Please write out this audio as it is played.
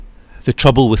The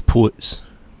Trouble with Poets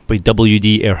by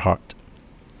W.D. Earhart.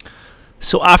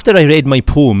 So after I read my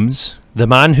poems, the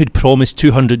man who'd promised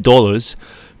 $200,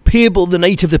 payable the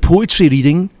night of the poetry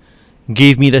reading,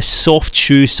 gave me this soft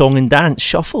shoe song and dance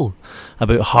shuffle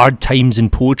about hard times in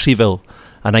Poetryville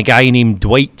and a guy named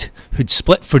Dwight who'd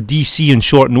split for DC on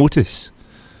short notice.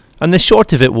 And the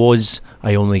short of it was,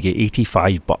 I only get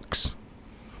 $85.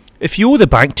 If you owe the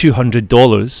bank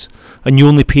 $200 and you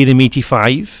only pay them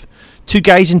 $85, two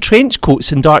guys in trench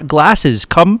coats and dark glasses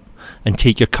come and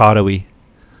take your car away.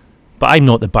 But I'm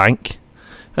not the bank,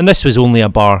 and this was only a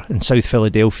bar in South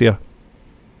Philadelphia.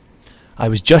 I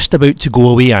was just about to go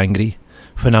away angry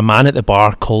when a man at the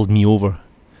bar called me over.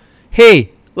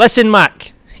 "Hey, listen,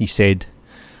 Mac," he said.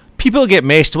 "People get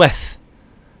messed with,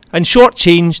 and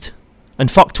shortchanged,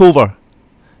 and fucked over.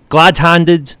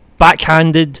 Glad-handed,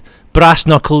 backhanded,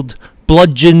 brass-knuckled,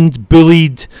 bludgeoned,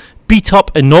 bullied, beat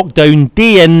up and knocked down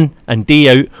day in and day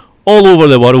out all over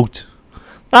the world.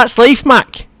 That's life,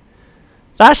 Mac.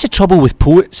 That's the trouble with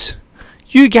poets.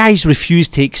 You guys refuse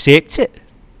to accept it.